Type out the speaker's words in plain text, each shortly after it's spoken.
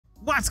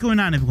What's going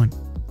on, everyone?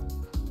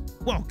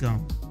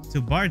 Welcome to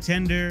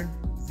Bartender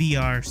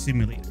VR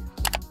Simulator.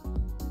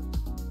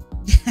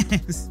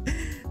 Yes.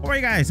 All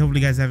right, guys. Hopefully,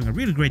 you guys are having a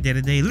really great day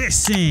today.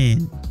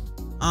 Listen,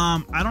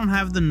 I don't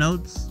have the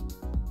notes,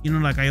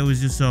 like I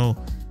always do. So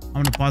I'm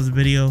gonna pause the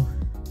video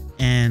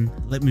and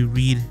let me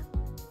read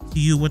to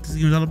you what this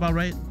game is all about,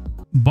 right?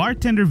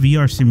 Bartender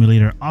VR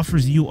Simulator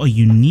offers you a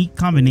unique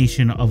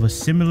combination of a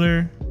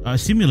simulator,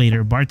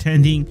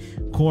 bartending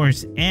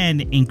course,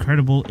 and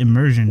incredible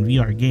immersion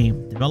VR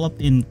game.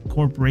 Developed in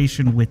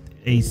cooperation with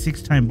a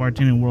 6-time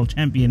bartending world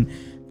champion,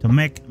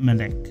 Tomek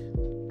Malek.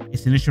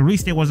 Its initial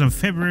release date was on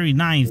February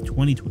 9th,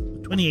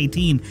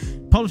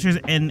 2018. Publishers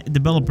and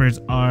developers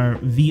are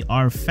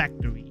VR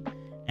Factory.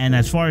 And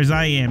as far as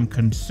I am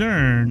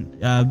concerned,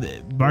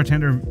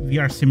 Bartender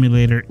VR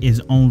Simulator is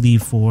only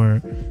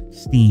for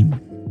Steam.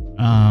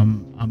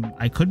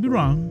 I could be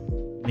wrong.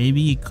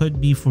 Maybe it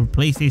could be for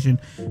PlayStation.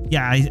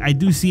 Yeah, I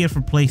do see it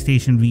for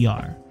PlayStation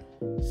VR.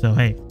 So,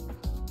 hey.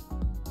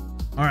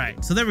 All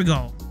right, so there we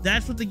go.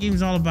 That's what the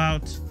game's all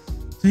about.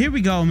 So here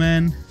we go,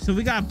 man. So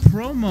we got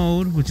Pro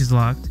Mode, which is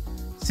locked.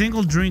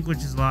 Single Drink, which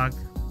is locked.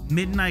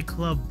 Midnight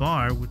Club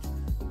Bar, which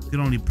you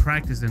can only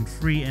practice and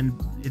free. And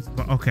it's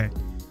okay.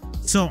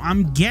 So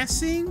I'm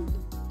guessing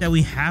that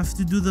we have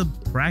to do the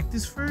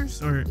practice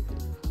first, or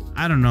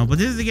I don't know. But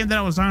this is the game that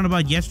I was talking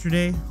about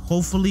yesterday.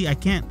 Hopefully I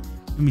can't.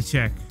 Let me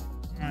check.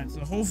 All right,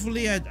 so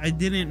hopefully I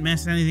didn't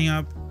mess anything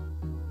up,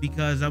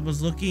 because I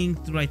was looking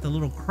through like the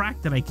little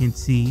crack that I can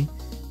see,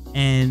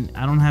 and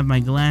I don't have my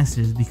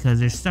glasses because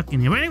they're stuck in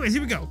here. But anyways,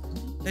 here we go.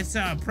 Let's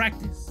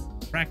practice.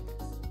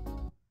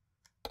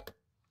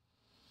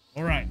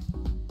 All right,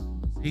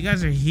 so you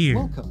guys are here.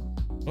 Welcome.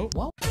 Oh.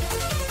 Well,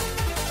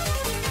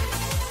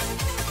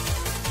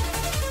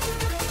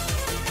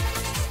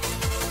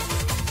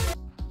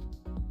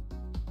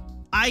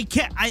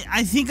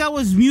 I think I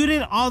was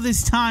muted all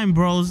this time,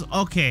 bros.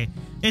 Okay,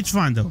 it's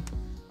fine though.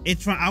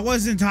 It's fine. I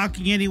wasn't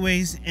talking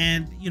anyways,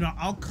 and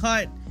I'll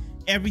cut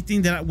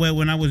everything that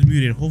when I was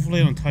muted.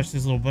 Hopefully I don't touch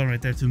this little button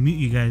right there to mute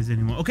you guys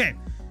anymore. Okay,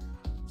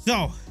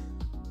 so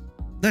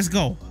let's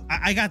go.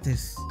 I got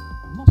this.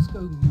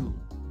 Moscow Mule.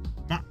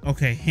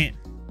 Okay, hint,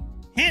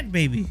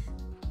 baby.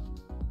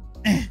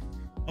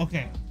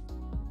 Okay.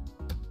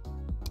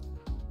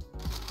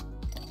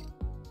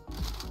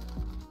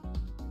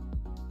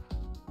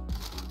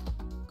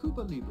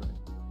 Cuba Libre.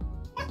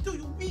 What do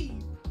you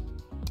mean?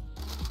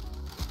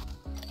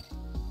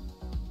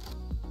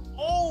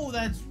 Oh,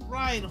 that's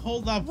right.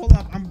 Hold up.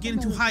 I'm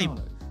getting too hype.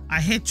 I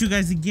hit you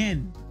guys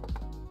again.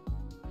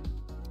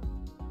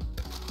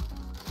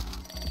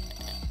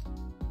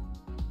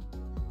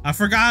 I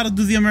forgot how to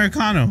do the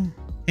Americano.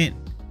 Hint.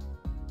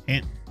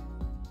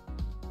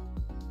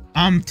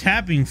 I'm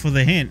tapping for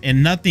the hint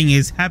and nothing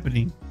is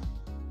happening.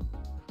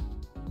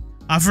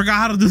 I forgot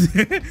how to do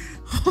that.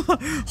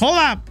 Hold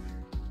up.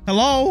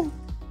 Hello?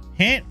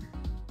 Hint?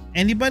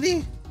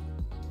 Anybody?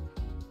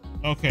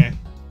 Okay.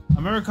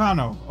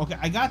 Americano. Okay,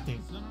 I got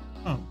this.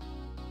 No.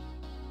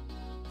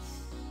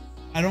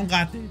 I don't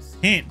got this.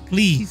 Hint,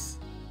 please.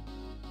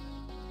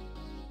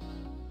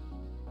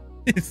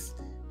 This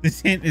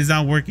hint is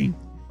not working.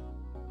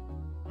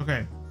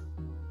 Okay.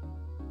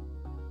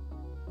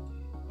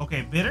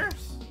 Okay,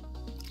 bitters?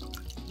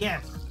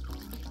 Yes.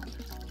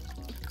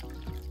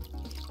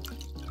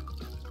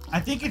 I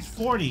think it's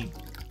 40.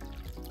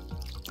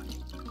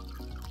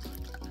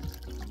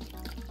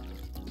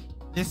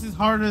 This is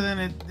harder than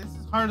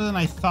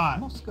I thought.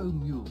 Moscow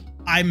Mule.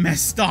 I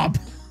messed up.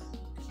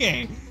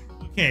 Okay.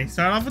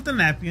 Start off with the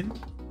napkin.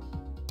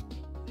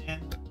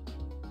 And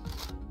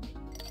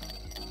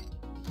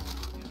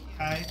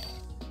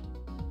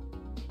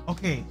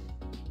okay.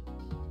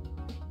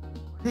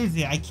 What is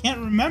it? I can't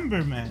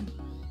remember, man.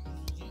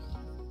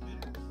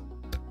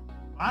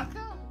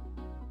 Vodka?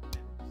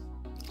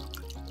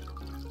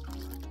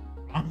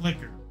 Wrong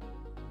liquor.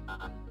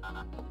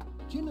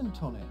 Gin and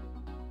tonic.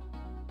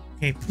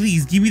 Okay,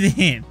 please give me the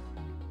hint.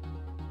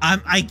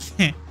 I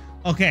can't.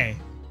 Okay.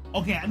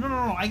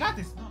 No. I got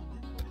this. No,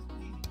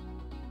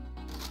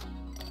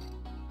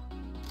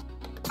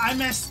 I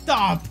messed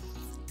up.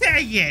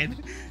 Dang it.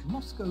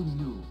 Moscow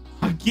Mule.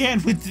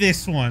 Again with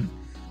this one.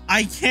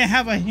 I can't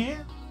have a hint.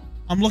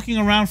 I'm looking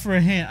around for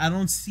a hint. I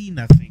don't see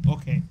nothing.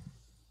 Okay.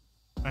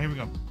 All right, here we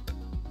go.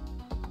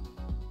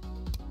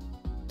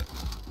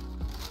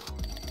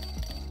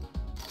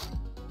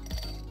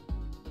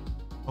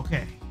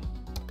 Okay.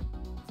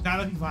 It's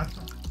gotta be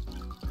vodka.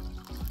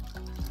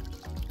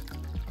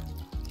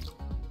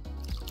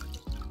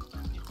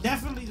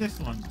 Definitely this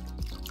one.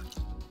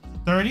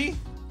 30?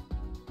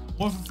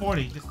 Or for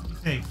 40, just to be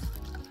safe.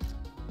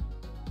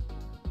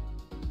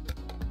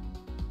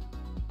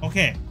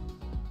 Okay.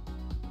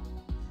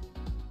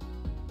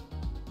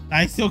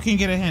 I still can't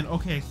get a hint.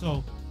 Okay,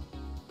 so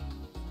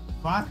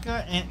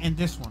vodka and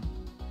this one.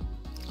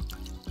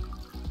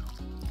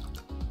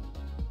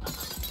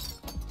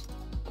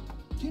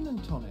 Gin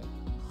and tonic.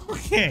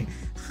 Okay,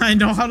 I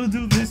know how to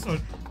do this one.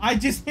 I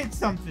just hit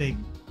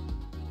something.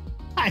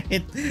 I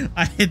hit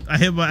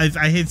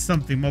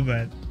something. My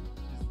bad.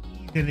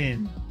 Just ease it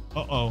in.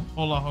 Uh-oh.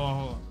 Hold on, hold on,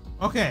 hold on.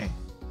 Okay.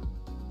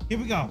 Here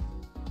we go.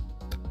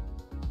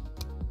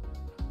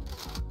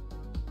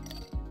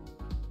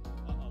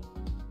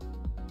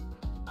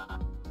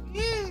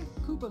 Yeah.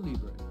 Cuba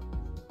Libre.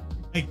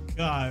 My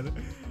God.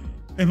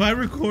 Am I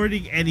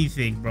recording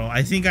anything, bro?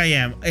 I think I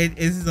am.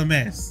 This is a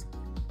mess.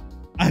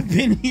 I've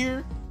been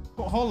here.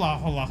 Hold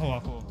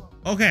on.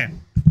 Okay.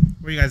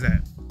 Where you guys at? All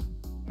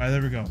right,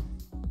 there we go.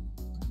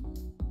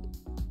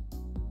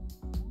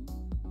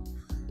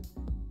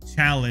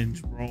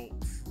 Challenge, bro.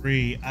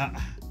 Free.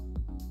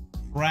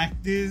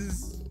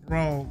 Practice,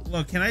 bro.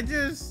 Look, can I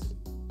just...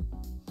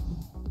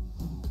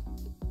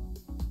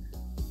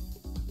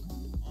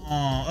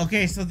 Oh,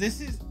 okay. So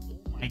this is... Oh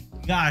my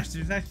gosh.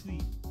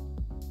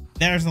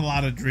 There's a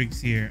lot of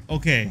drinks here.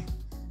 Okay.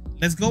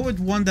 Let's go with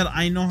one that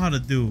I know how to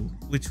do,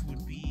 which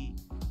would be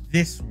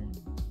this one.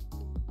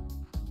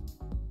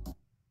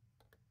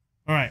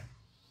 All right.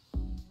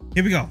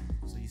 Here we go.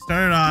 So you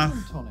start it off.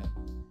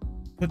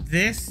 Put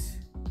this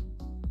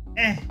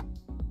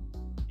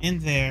in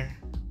there.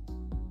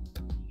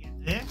 You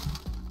get this.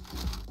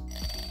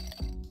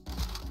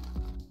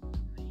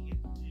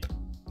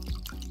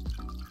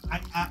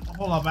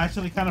 Hold up. I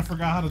actually kind of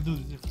forgot how to do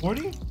this. Is it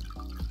 40?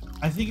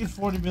 I think it's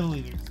 40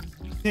 milliliters.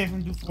 Be safe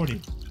and do 40.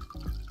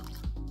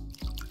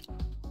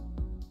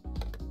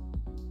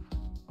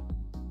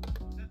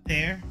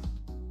 There.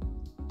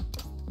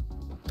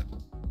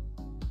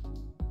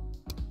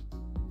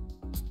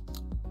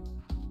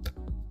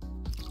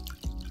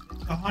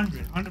 It's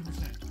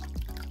 100%.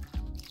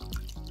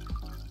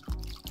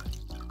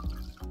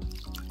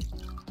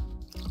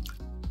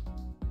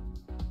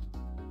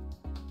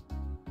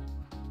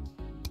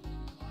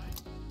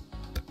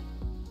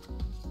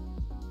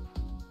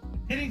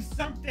 Hitting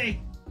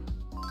something.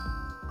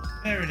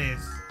 There it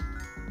is.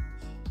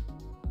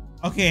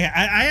 Okay,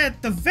 I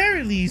at the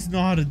very least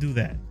know how to do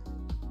that.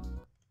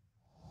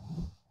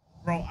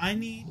 Bro, I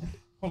need...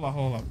 Hold on.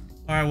 All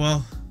right,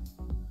 well,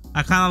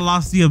 I kind of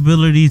lost the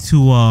ability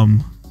to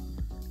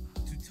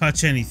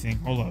touch anything.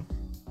 Hold up.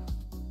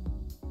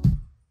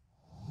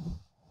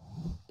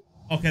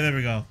 Okay, there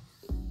we go.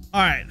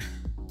 All right.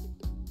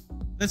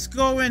 Let's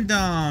go and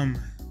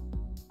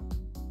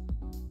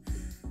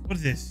what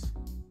is this?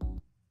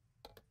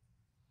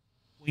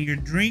 When your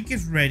drink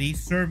is ready,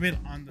 serve it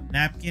on the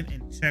napkin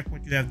and check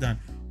what you have done.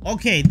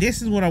 Okay,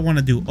 this is what I want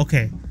to do.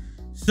 Okay,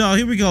 so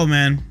here we go,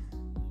 man.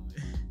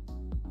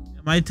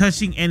 Am I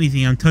touching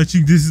anything? I'm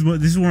touching. This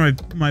is where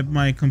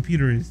my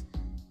computer is.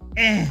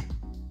 Okay,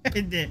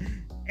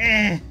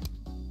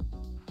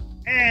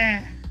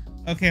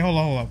 hold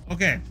on.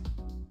 Okay,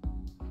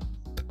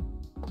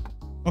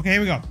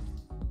 here we go.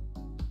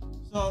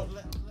 So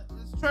let's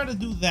try to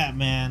do that,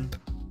 man.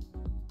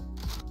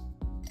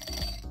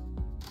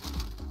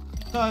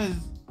 Because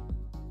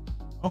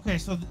okay,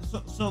 so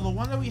the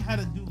one that we had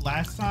to do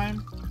last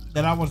time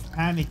that I was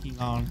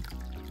panicking on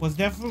was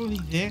definitely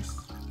this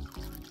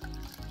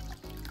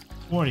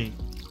 40.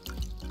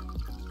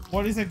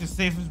 40 is like the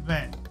safest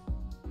bet,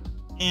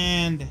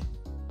 and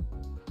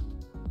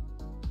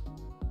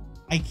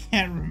I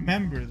can't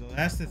remember though.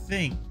 That's the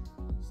thing.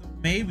 So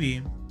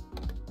maybe.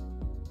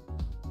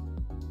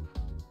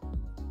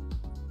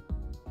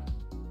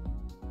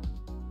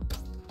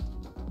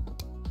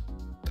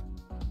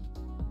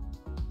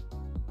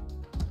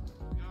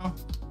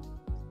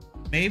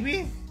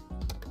 Maybe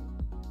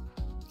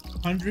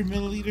 100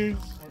 milliliters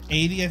or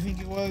 80, I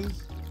think it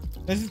was.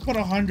 Let's just put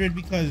 100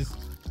 because,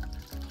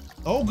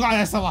 oh God,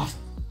 that's a lot.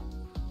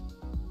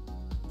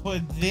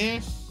 Put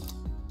this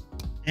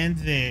and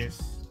this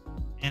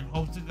and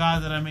hope to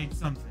God that I made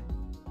something.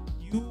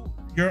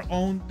 Your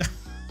own,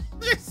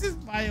 this is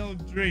my own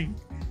drink.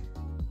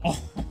 Oh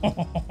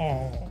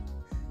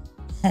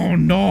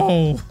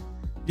no.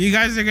 You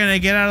guys are gonna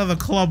get out of the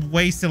club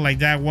wasted like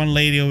that one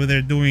lady over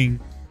there doing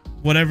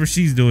whatever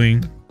she's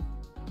doing.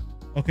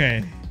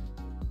 Okay.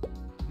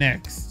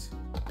 Next.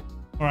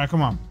 All right,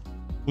 come on.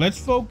 Let's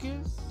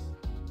focus.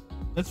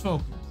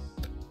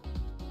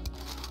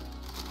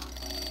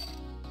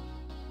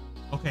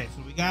 Okay,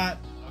 so we got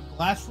a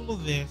glass full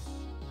of this.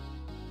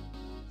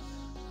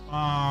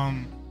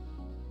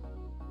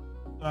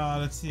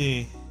 Let's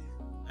see.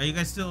 Are you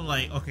guys still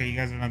like, okay, you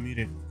guys are not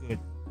muted. Good.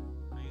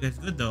 Are you guys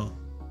good though?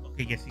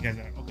 Okay, yes, you guys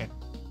are. Okay.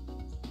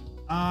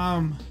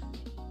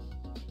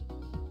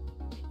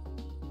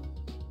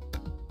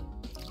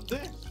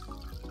 This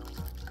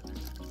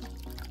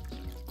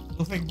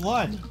looks like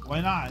blood. Why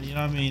not? You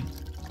know what I mean?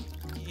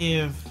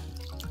 If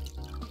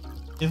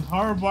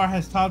Horror Bar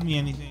has taught me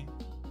anything,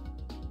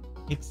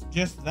 it's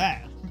just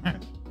that.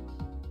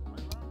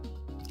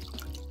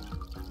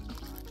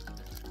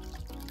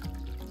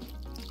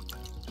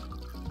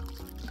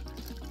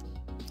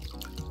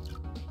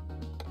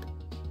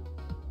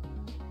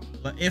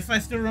 But if I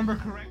still remember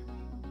correctly,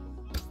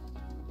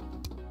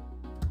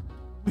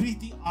 we need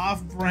the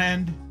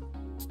off-brand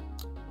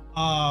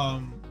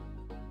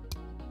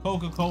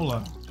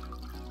Coca-Cola.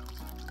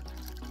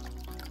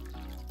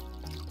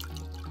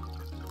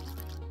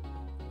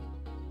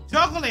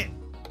 Chocolate.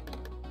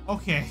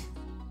 Okay.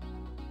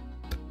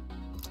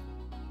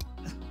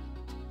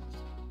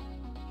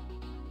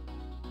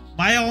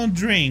 My own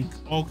drink.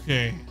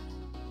 Okay.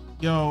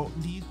 Yo,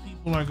 these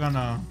people are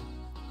gonna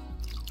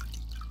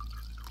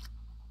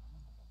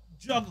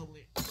juggle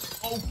it.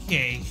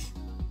 Okay.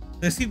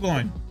 Let's keep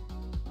going.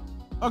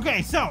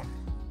 Okay, so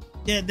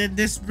yeah,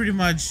 this pretty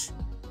much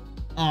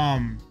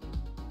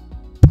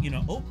you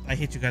know, oh, I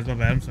hit you guys, my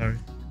bad. I'm sorry.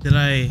 Did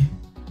I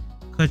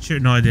cut your,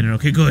 no I didn't.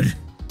 Okay, good.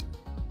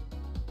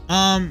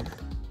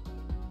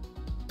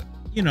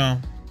 You know,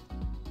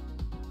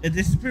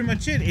 this is pretty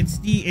much it.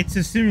 It's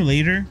a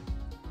simulation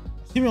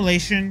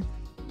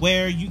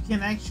where you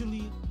can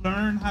actually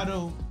learn how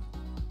to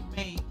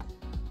make,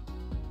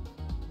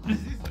 what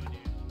is this over there?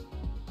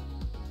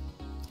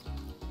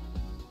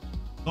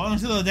 Go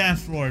onto the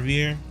dance floor,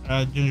 beer,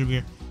 ginger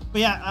beer. But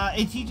yeah,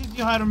 it teaches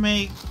you how to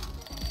make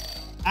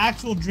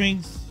actual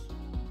drinks,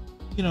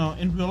 you know,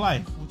 in real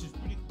life, which is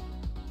pretty cool.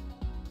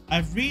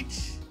 I've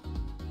reached,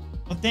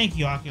 well, thank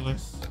you,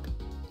 Oculus.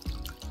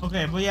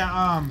 Okay, but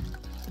yeah,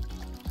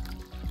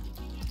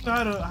 teaches you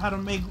how to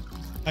make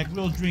like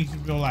real drinks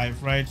in real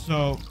life, right?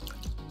 So,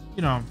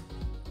 you know,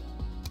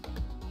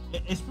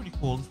 it's pretty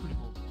cool. It's pretty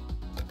cool.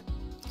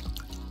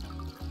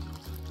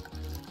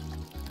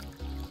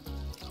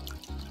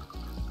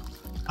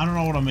 I don't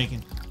know what I'm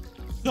making.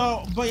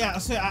 So, but yeah,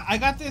 so I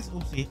got this.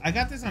 Oopsie, I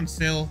got this on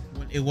sale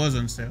when it was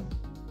on sale.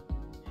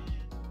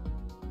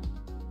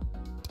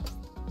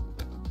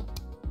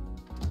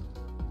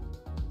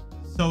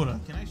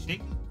 Soda. Can I shake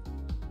it?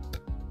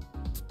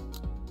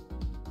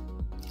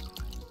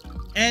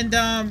 And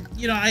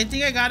you know, I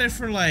think I got it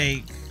for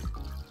like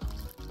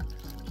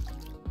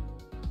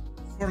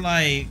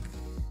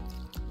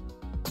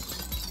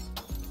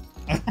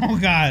oh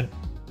god,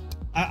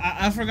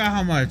 I forgot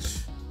how much.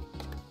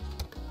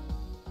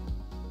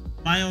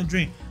 My own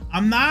drink.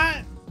 I'm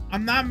not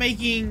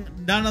making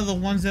none of the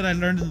ones that I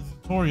learned in the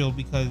tutorial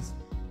because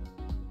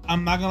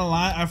I'm not gonna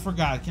lie, I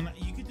forgot.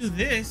 You can do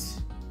this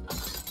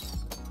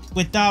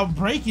without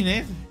breaking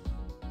it.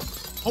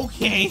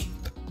 Okay.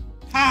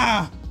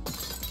 Ha!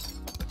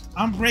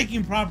 I'm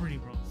breaking property,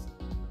 bros.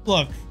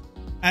 Look,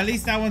 at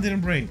least that one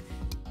didn't break.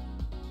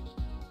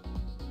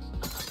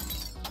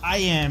 I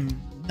am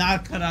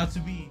not cut out to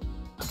be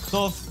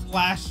those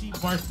flashy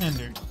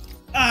bartenders.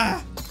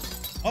 Ah!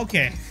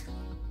 Okay.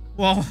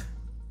 Well,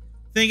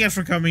 thank you guys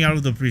for coming. I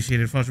would appreciate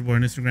it. Foster Boy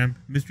on Instagram,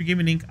 Mr.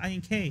 Gaming Inc.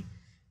 INK.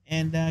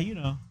 And, you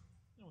know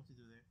what to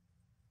do there.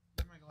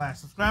 Get my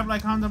glass. Subscribe,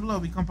 like, comment down below.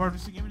 Become part of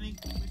Mr. Gaming Inc.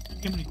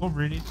 Mr. Gaming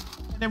Incorporated.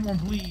 And everyone,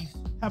 please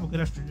have a good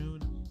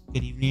afternoon,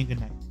 good evening, and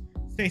good night.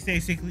 Stay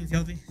safe, stay clean, stay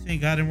healthy.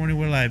 Thank God in the morning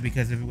we're alive,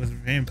 because if it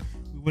wasn't for him,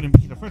 we wouldn't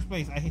be in the first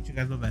place. I hate you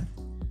guys so bad.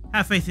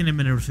 Have faith in him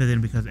and within,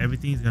 because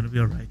everything's gonna be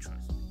alright.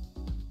 Trust me.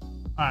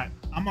 All right,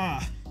 I'm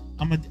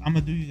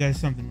gonna do you guys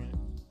something, right?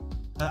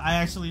 I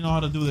actually know how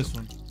to do this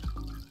one.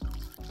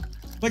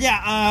 But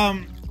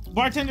yeah,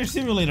 Bartender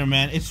Simulator,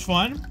 man, it's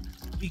fun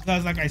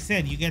because, like I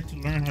said, you get to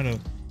learn how to.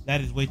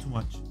 That is way too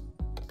much.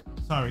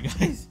 Sorry,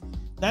 guys.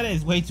 That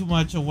is way too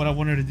much of what I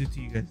wanted to do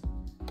to you guys.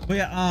 But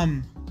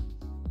yeah,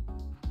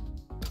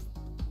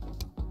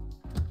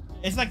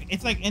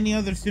 it's like any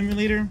other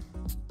simulator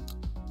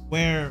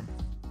where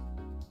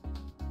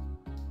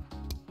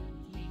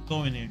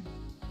go in there,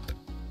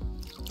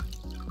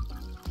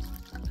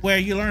 where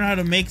you learn how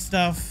to make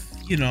stuff,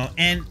 you know,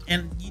 and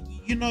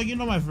you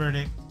know my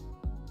verdict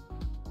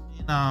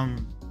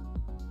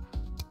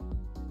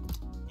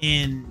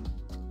in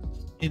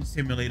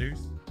simulators.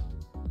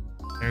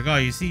 There we go.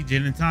 You see,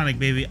 gin and tonic,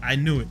 baby. I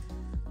knew it.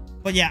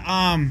 But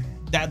yeah,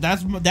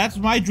 that's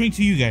my drink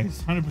to you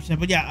guys, 100%.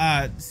 But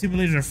yeah,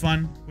 simulators are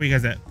fun. Where you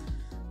guys at?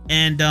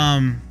 And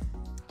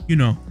you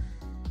know,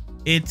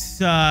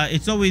 it's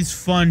always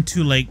fun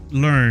to like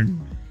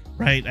learn,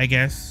 right? I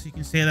guess you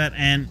can say that.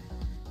 And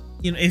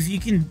you know, if you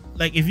can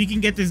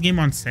get this game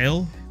on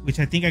sale, which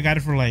I think I got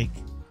it for like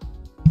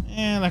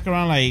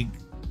around like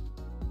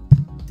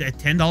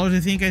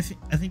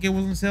 $10, I think it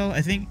was on sale.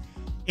 I think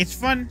it's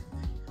fun.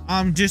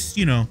 Just,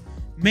 you know,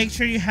 make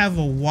sure you have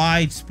a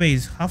wide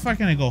space. How far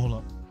can I go? Hold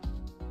up.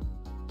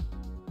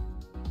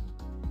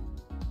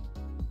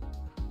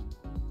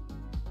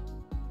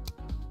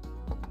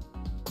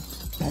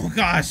 Oh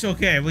gosh,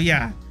 okay, well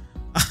yeah.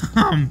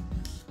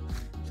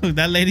 Look,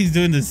 that lady's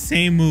doing the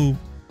same move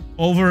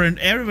over, and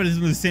everybody's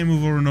doing the same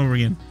move over and over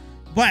again.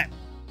 But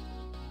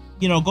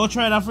you know, go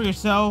try it out for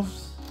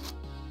yourselves.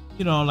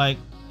 You know, like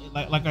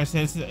I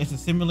said, it's a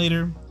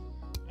simulator,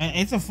 and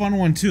it's a fun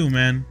one too,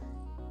 man.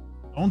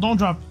 Don't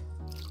drop.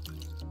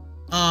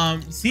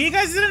 See you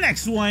guys in the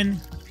next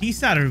one.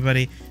 Peace out,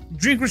 everybody.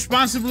 Drink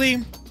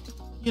responsibly.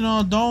 You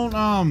know,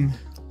 don't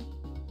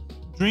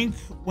drink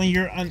when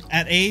you're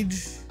at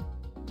age.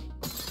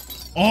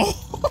 Oh,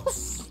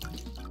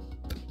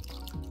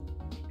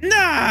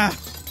 nah!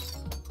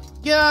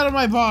 Get out of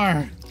my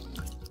bar.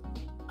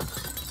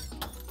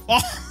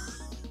 Oh,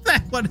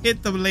 that one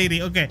hit the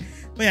lady. Okay,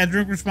 but yeah,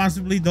 drink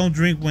responsibly. Don't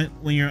drink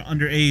when you're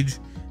underage,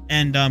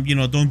 and you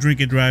know, don't drink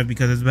and drive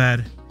because it's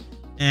bad.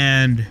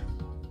 And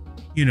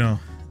you know,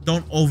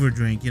 don't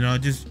overdrink. You know,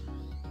 just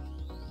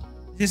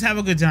have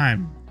a good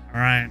time. All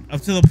right,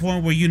 up to the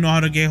point where you know how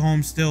to get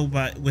home still,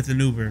 but with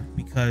an Uber,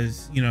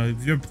 because you know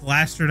if you're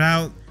plastered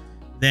out,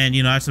 then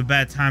you know that's a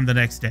bad time the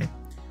next day. All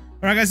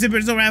right, guys,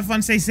 it's over. Have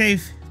fun, stay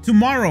safe.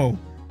 Tomorrow,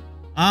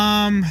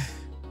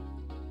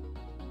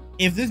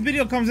 if this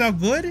video comes out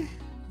good,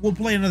 we'll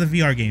play another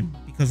VR game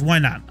because why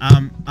not?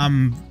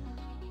 I'm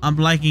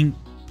liking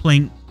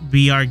playing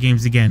VR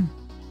games again.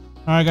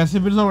 All right, guys,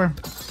 it's over.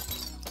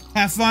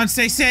 Have fun,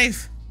 stay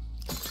safe,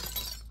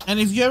 and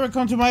if you ever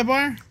come to my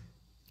bar.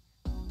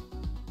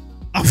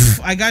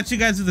 I got you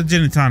guys with the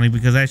gin and tonic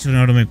because I actually know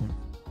how to make one.